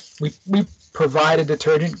detergent, we provide a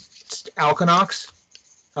detergent, it's Alkanox,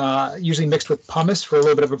 usually mixed with pumice for a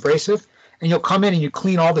little bit of abrasive, and you'll come in and you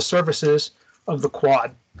clean all the surfaces of the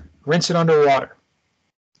quad. Rinse it underwater.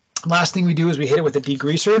 Last thing we do is we hit it with a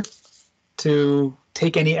degreaser to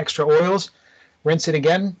take any extra oils. Rinse it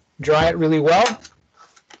again, dry it really well,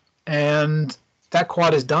 and that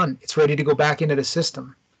quad is done. It's ready to go back into the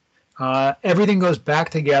system. Everything goes back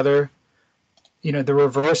together. You know, the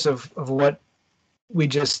reverse of what we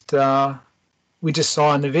just saw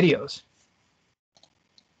in the videos.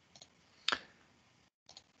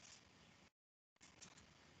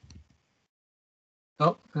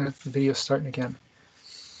 Oh, the video's starting again.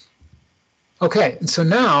 Okay, and so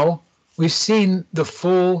now we've seen the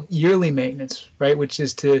full yearly maintenance, right? Which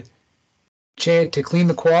is to clean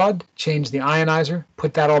the quad, change the ionizer,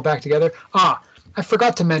 put that all back together. Ah, I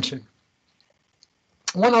forgot to mention,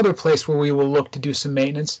 one other place where we will look to do some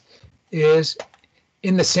maintenance is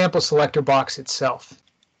in the sample selector box itself.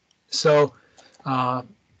 So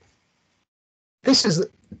this is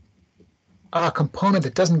a component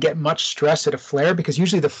that doesn't get much stress at a flare, because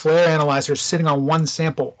usually the flare analyzer is sitting on one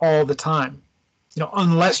sample all the time, you know,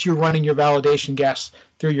 unless you're running your validation gas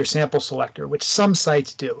through your sample selector, which some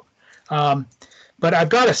sites do. But I've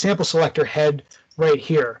got a sample selector head right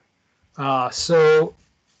here. So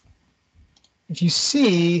if you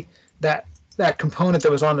see that component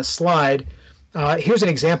that was on the slide, here's an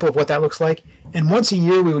example of what that looks like. And once a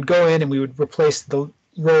year, we would go in and we would replace the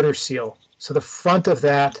rotor seal. So the front of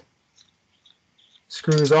that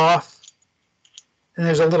screws off, and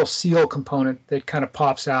there's a little seal component that kind of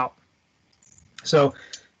pops out. So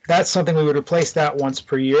that's something we would replace that once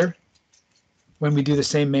per year when we do the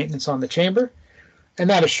same maintenance on the chamber, and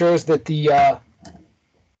that assures that the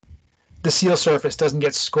seal surface doesn't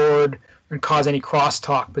get scored and cause any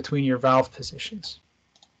crosstalk between your valve positions.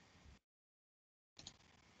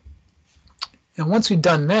 And once we've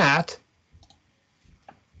done that,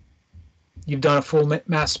 you've done a full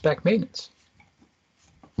mass spec maintenance.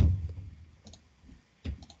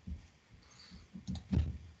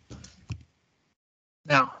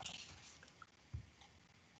 Now,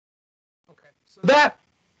 okay, so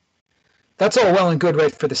that's all well and good,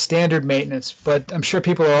 right, for the standard maintenance, but I'm sure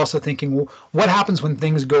people are also thinking, well, what happens when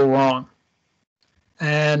things go wrong?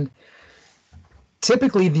 And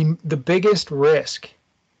typically the biggest risk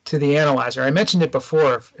to the analyzer, I mentioned it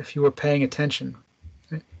before if you were paying attention,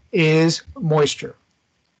 is moisture.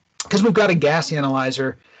 Because we've got a gas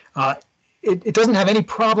analyzer, it doesn't have any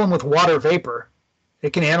problem with water vapor.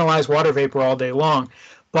 It can analyze water vapor all day long.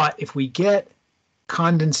 But if we get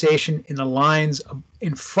condensation in the lines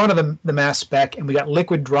in front of the mass spec and we got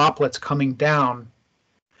liquid droplets coming down,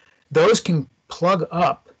 those can plug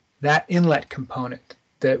up that inlet component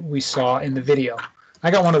that we saw in the video. I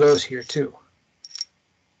got one of those here too.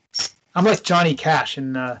 I'm like Johnny Cash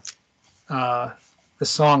in the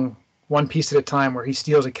song One Piece at a Time, where he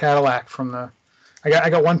steals a Cadillac from the, I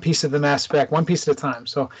got one piece of the mass spec, one piece at a time.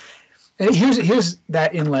 So and here's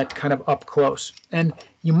that inlet kind of up close. And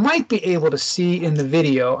you might be able to see in the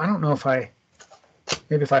video, I don't know if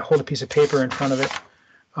maybe if I hold a piece of paper in front of it,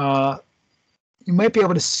 you might be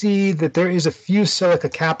able to see that there is a fused silica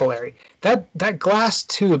capillary. That glass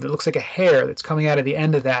tube that looks like a hair that's coming out of the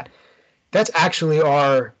end of that, that's actually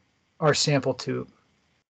our sample tube.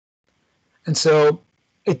 And so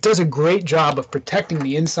it does a great job of protecting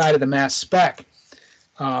the inside of the mass spec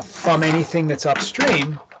from anything that's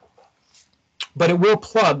upstream, but it will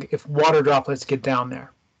plug if water droplets get down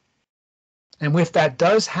there. And if that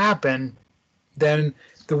does happen, then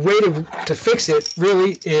the way to fix it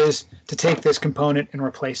really is to take this component and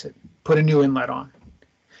replace it, put a new inlet on.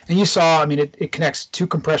 And you saw, I mean, it connects two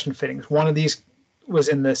compression fittings. One of these was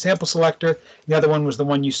in the sample selector. The other one was the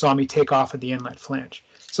one you saw me take off of the inlet flange.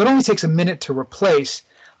 So it only takes a minute to replace.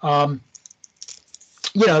 You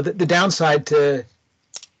know, the downside to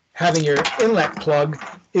having your inlet plug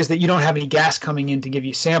is that you don't have any gas coming in to give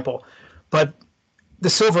you sample. But the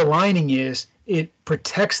silver lining is it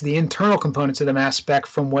protects the internal components of the mass spec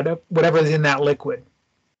from whatever is in that liquid.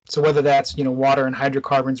 So whether that's, you know, water and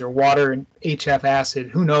hydrocarbons or water and HF acid,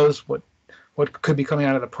 who knows what could be coming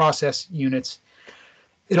out of the process units,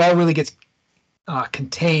 it all really gets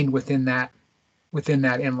contained within that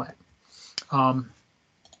inlet.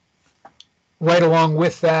 Right along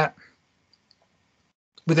with that,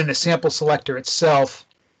 within the sample selector itself,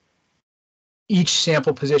 each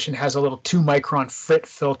sample position has a little 2-micron frit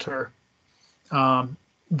filter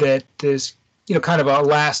that is, you know, kind of a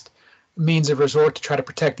last means of resort to try to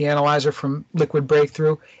protect the analyzer from liquid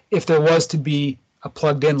breakthrough. If there was to be a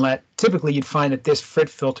plugged inlet, typically you'd find that this frit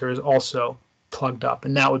filter is also plugged up,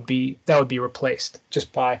 and that would be replaced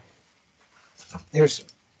just by,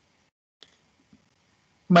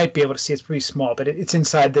 might be able to see it's pretty small, but it's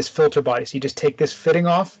inside this filter body. So you just take this fitting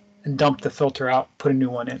off and dump the filter out, put a new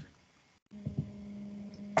one in.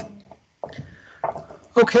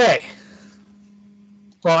 Okay.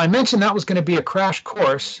 Well, I mentioned that was going to be a crash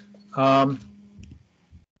course, but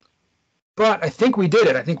but I think we did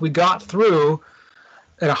it. I think we got through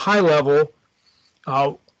at a high level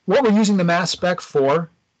what we're using the mass spec for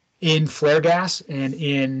in flare gas and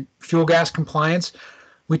in fuel gas compliance.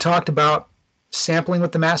 We talked about sampling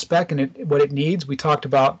with the mass spec and what it needs. We talked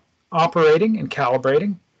about operating and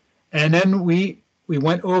calibrating. And then we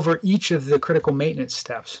went over each of the critical maintenance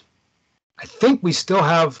steps. I think we still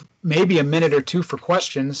have maybe a minute or two for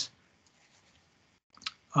questions.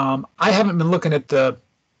 I haven't been looking at the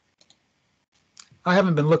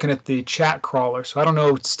chat crawler, so I don't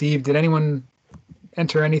know, Steve, did anyone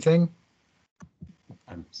enter anything?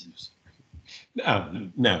 I'm so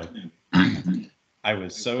sorry. No. I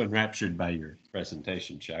was so enraptured by your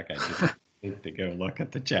presentation, Chuck, I didn't think to go look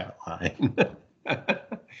at the chat line.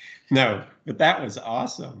 No, but that was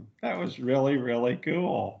awesome. That was really, really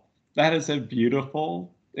cool. That is a beautiful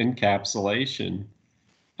encapsulation.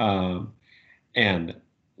 And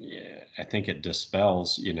yeah, I think it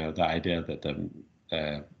dispels, the idea that the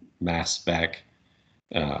mass spec,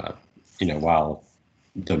 while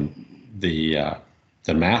the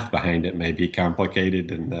math behind it may be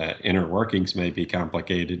complicated and the inner workings may be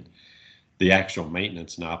complicated, the actual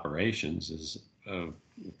maintenance and operations is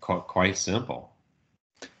quite simple.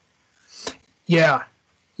 Yeah.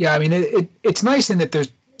 I mean, it's nice in that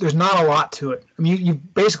there's not a lot to it. I mean, you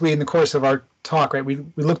basically in the course of our talk, right? We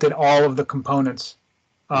looked at all of the components.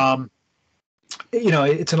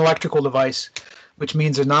 It's an electrical device, which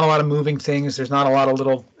means there's not a lot of moving things. There's not a lot of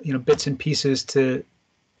little bits and pieces to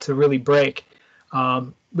really break,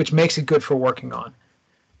 which makes it good for working on.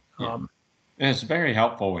 And it's very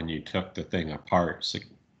helpful when you took the thing apart,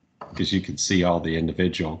 because you could see all the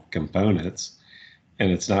individual components, and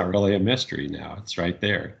it's not really a mystery now. It's right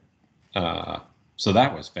there. So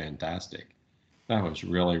that was fantastic. That was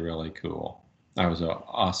really, really cool. That was an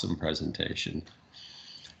awesome presentation.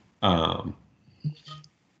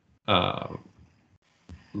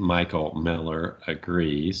 Michael Miller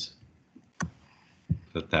agrees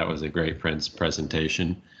that was a great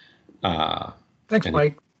presentation. Thanks,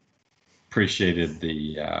 Mike. Appreciated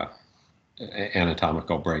the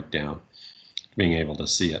anatomical breakdown, being able to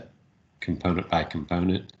see it component by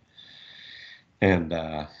component. And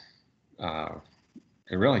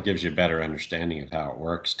it really gives you a better understanding of how it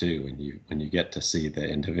works too, when you get to see the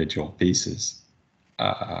individual pieces.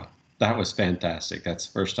 That was fantastic. That's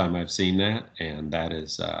the first time I've seen that, and that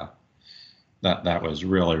is that was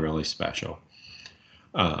really, really special.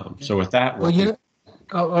 So with that,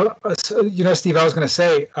 Steve, I was going to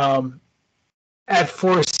say, at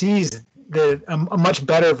 4Cs, a much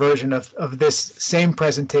better version of this same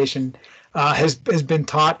presentation has been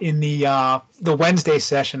taught in the Wednesday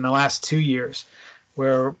session the last 2 years,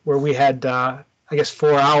 where we had I guess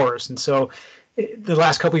 4 hours, and so the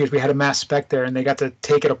last couple of years we had a mass spec there, and they got to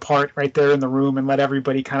take it apart right there in the room and let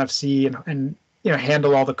everybody kind of see and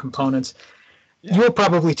handle all the components. Yeah. You were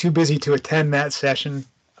probably too busy to attend that session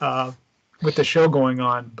with the show going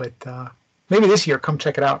on, but maybe this year come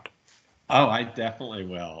check it out. Oh, I definitely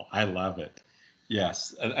will. I love it.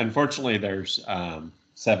 Yes. Unfortunately, there's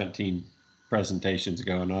 17 presentations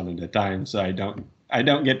going on at a time, so I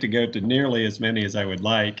don't get to go to nearly as many as I would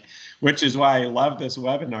like, which is why I love this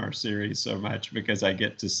webinar series so much, because I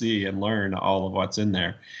get to see and learn all of what's in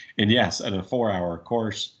there. And yes, in a 4-hour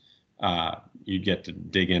course, you get to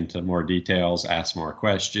dig into more details, ask more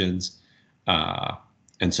questions.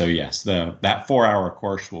 And so, yes, that 4-hour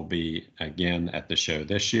course will be again at the show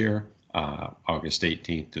this year, August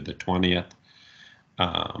 18th to the 20th.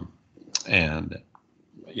 And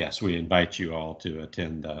yes, we invite you all to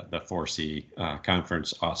attend the 4C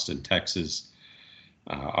conference, Austin, Texas,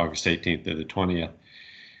 August 18th to the 20th.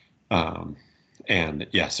 And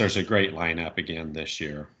yes, there's a great lineup again this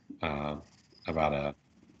year, about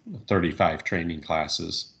 35 training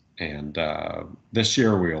classes. And this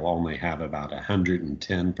year we'll only have about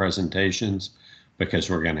 110 presentations, because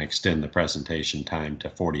we're going to extend the presentation time to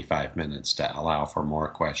 45 minutes to allow for more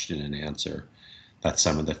question and answer. That's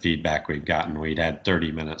some of the feedback we've gotten. We'd had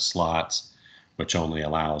 30-minute slots, which only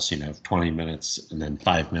allows 20 minutes and then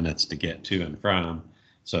 5 minutes to get to and from.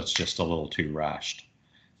 So it's just a little too rushed.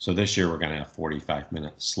 So this year we're going to have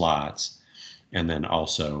 45-minute slots, and then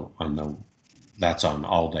also that's on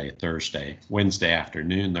all day Thursday. Wednesday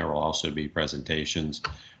afternoon there will also be presentations.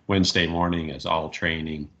 Wednesday morning is all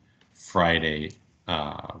training. Friday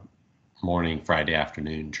morning, Friday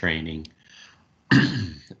afternoon training,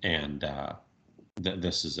 and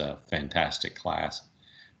this is a fantastic class.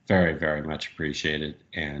 Very, very much appreciated.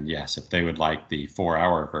 And yes, if they would like the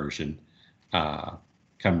 4-hour version,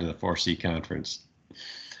 come to the 4C conference.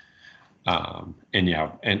 And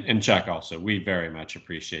yeah, and Chuck, also, we very much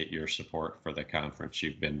appreciate your support for the conference.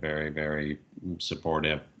 You've been very, very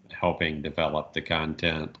supportive, helping develop the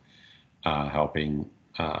content, helping,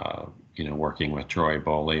 working with Troy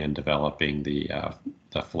Boley and developing the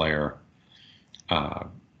FLAIR,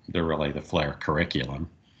 the FLAIR curriculum.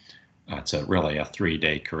 It's really a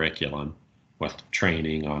 3-day curriculum with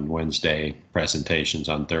training on Wednesday, presentations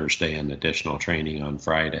on Thursday, and additional training on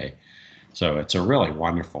Friday. So it's a really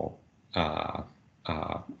wonderful. I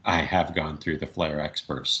have gone through the FLAIR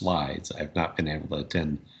expert slides. I've not been able to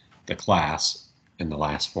attend the class in the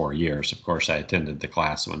last 4 years. Of course, I attended the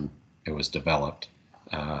class when it was developed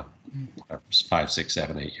 5, 6,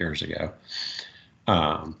 7, 8 years ago.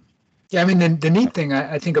 Yeah, I mean, the neat thing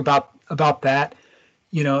I think about that,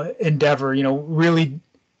 endeavor, really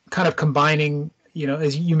kind of combining,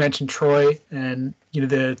 as you mentioned, Troy, and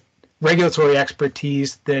the regulatory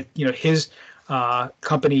expertise that his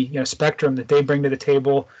company, Spectrum, that they bring to the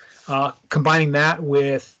table, combining that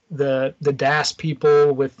with the DAS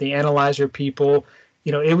people, with the analyzer people,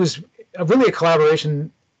 it was really a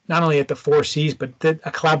collaboration, not only at the 4Cs, but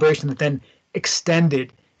a collaboration that then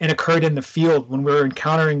extended and occurred in the field when we were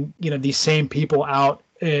encountering, these same people out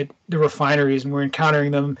at the refineries, and we're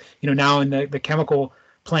encountering them, now in the chemical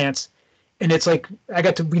plants. And it's like, I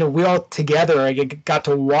got to, we all together, I got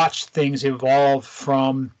to watch things evolve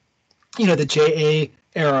from, the JA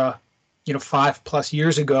era, 5+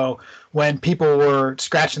 years ago, when people were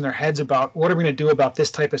scratching their heads about what are we going to do about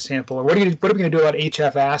this type of sample, or what are we going to do about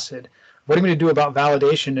HF acid, what are we going to do about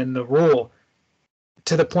validation in the rule,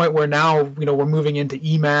 to the point where now, we're moving into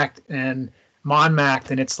EMACT and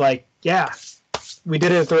MONMACT, and it's like, yeah, we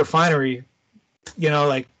did it at the refinery,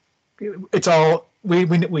 like it's all, we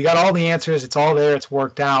got all the answers, it's all there, it's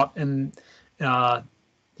worked out. And to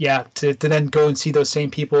then go and see those same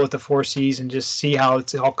people at the 4Cs and just see how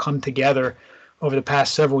it's all come together over the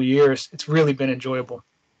past several years, it's really been enjoyable.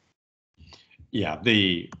 Yeah,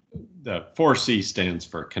 the 4C stands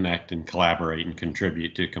for connect and collaborate and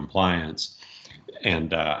contribute to compliance.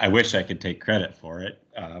 And I wish I could take credit for it,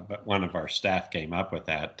 but one of our staff came up with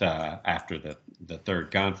that after the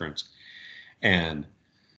third conference. And,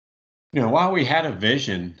 while we had a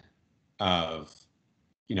vision of,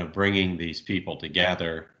 bringing these people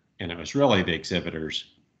together, and it was really the exhibitors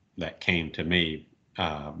that came to me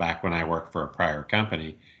back when I worked for a prior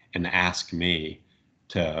company and asked me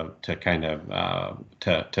to kind of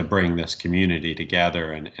to bring this community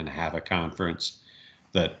together and have a conference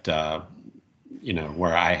that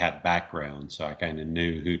where I had background, so I kind of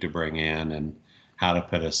knew who to bring in and how to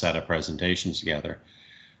put a set of presentations together.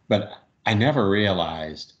 But I never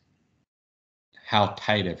realized how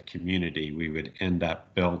tight of community we would end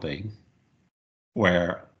up building,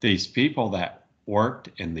 where these people that worked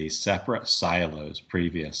in these separate silos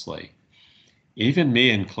previously, even me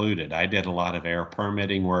included, I did a lot of air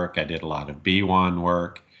permitting work, I did a lot of B1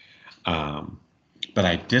 work, but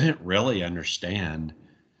I didn't really understand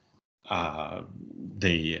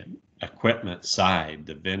the equipment side,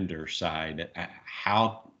 the vendor side,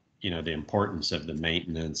 how, the importance of the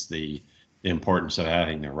maintenance, the importance of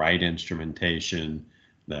having the right instrumentation,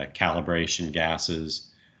 the calibration gases,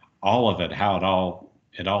 all of it, how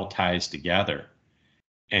it all ties together.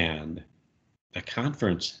 And the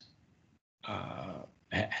conference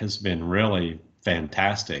has been really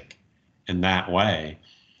fantastic in that way.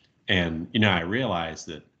 And, I realized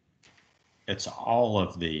that it's all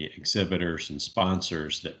of the exhibitors and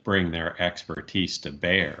sponsors that bring their expertise to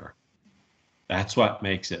bear. That's what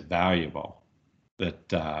makes it valuable.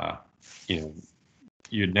 That,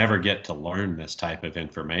 you'd never get to learn this type of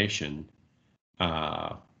information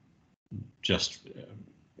just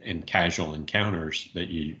in casual encounters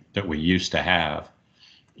that we used to have,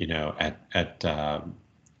 at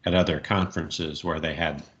other conferences where they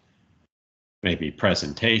had maybe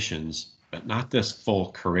presentations, but not this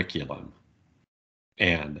full curriculum.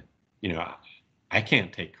 And, I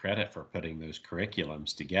can't take credit for putting those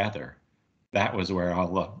curriculums together. That was where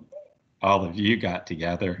all of you got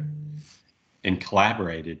together and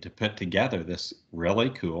collaborated to put together this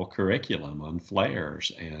really cool curriculum on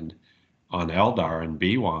flares and on LDAR and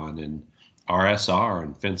B1 and RSR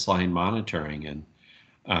and fence line monitoring. And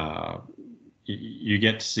you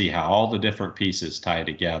get to see how all the different pieces tie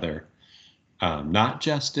together, not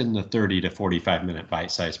just in the 30 to 45 minute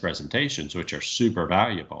bite-sized presentations, which are super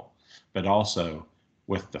valuable, but also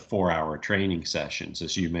with the 4-hour training sessions.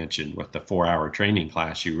 As you mentioned, with the 4-hour training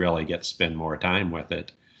class, you really get to spend more time with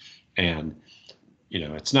it. And,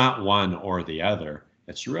 it's not one or the other.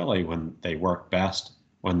 It's really when they work best,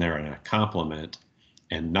 when they're in a complement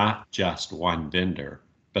and not just one vendor,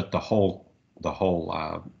 but the whole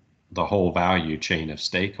the whole value chain of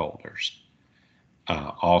stakeholders,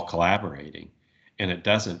 all collaborating. And it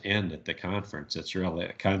doesn't end at the conference. It's really,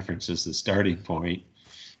 the conference is the starting point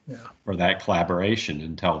for that collaboration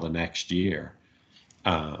until the next year.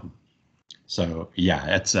 So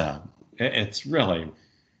yeah, it's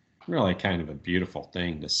really kind of a beautiful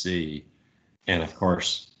thing to see. And of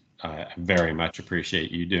course, I very much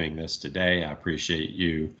appreciate you doing this today. I appreciate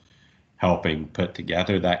you helping put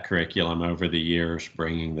together that curriculum over the years,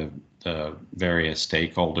 bringing the various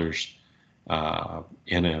stakeholders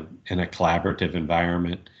in a collaborative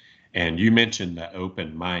environment. And you mentioned the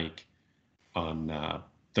open mic on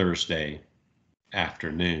Thursday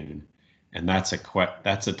afternoon, and that's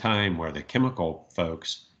a time where the chemical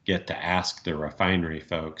folks get to ask the refinery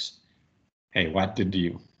folks, hey, what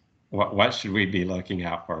should we be looking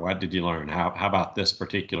out for? What did you learn? How about this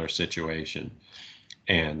particular situation?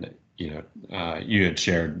 And you had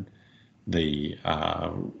shared the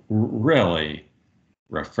really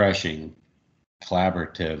refreshing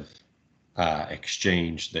collaborative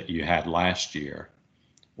exchange that you had last year,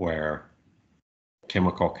 where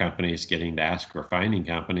chemical companies getting to ask refining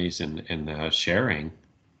companies and sharing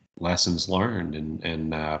lessons learned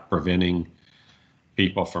and preventing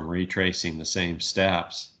people from retracing the same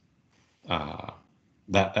steps.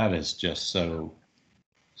 That is just so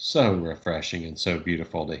refreshing and so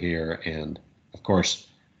beautiful to hear. And of course,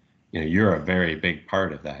 you're a very big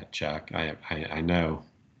part of that, Chuck. I know.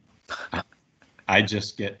 I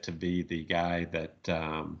just get to be the guy that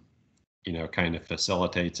kind of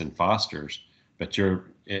facilitates and fosters, but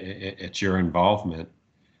it's your involvement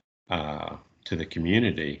to the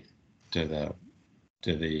community, to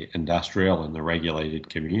the industrial and the regulated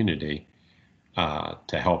community,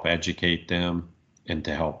 to help educate them and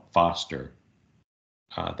to help foster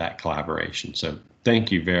that collaboration. So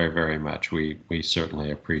thank you very, very much. We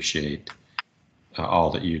certainly appreciate all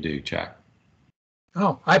that you do, Chuck.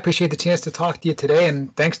 Oh, I appreciate the chance to talk to you today,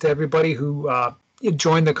 and thanks to everybody who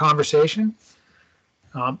joined the conversation.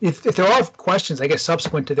 If there are questions, I guess,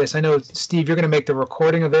 subsequent to this, I know, Steve, you're going to make the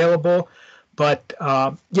recording available, but,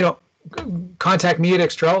 contact me at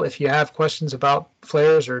Extrel if you have questions about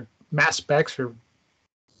flares or mass specs or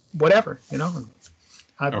whatever,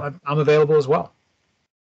 I'm available as well.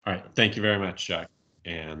 All right. Thank you very much, Chuck.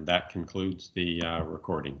 And that concludes the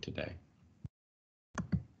recording today.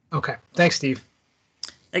 Okay. Thanks, Steve.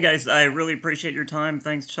 Hey, guys, I really appreciate your time.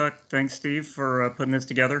 Thanks, Chuck. Thanks, Steve, for putting this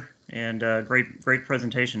together. And great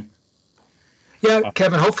presentation. Yeah,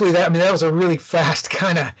 Kevin, hopefully that was a really fast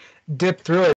kind of dip through it.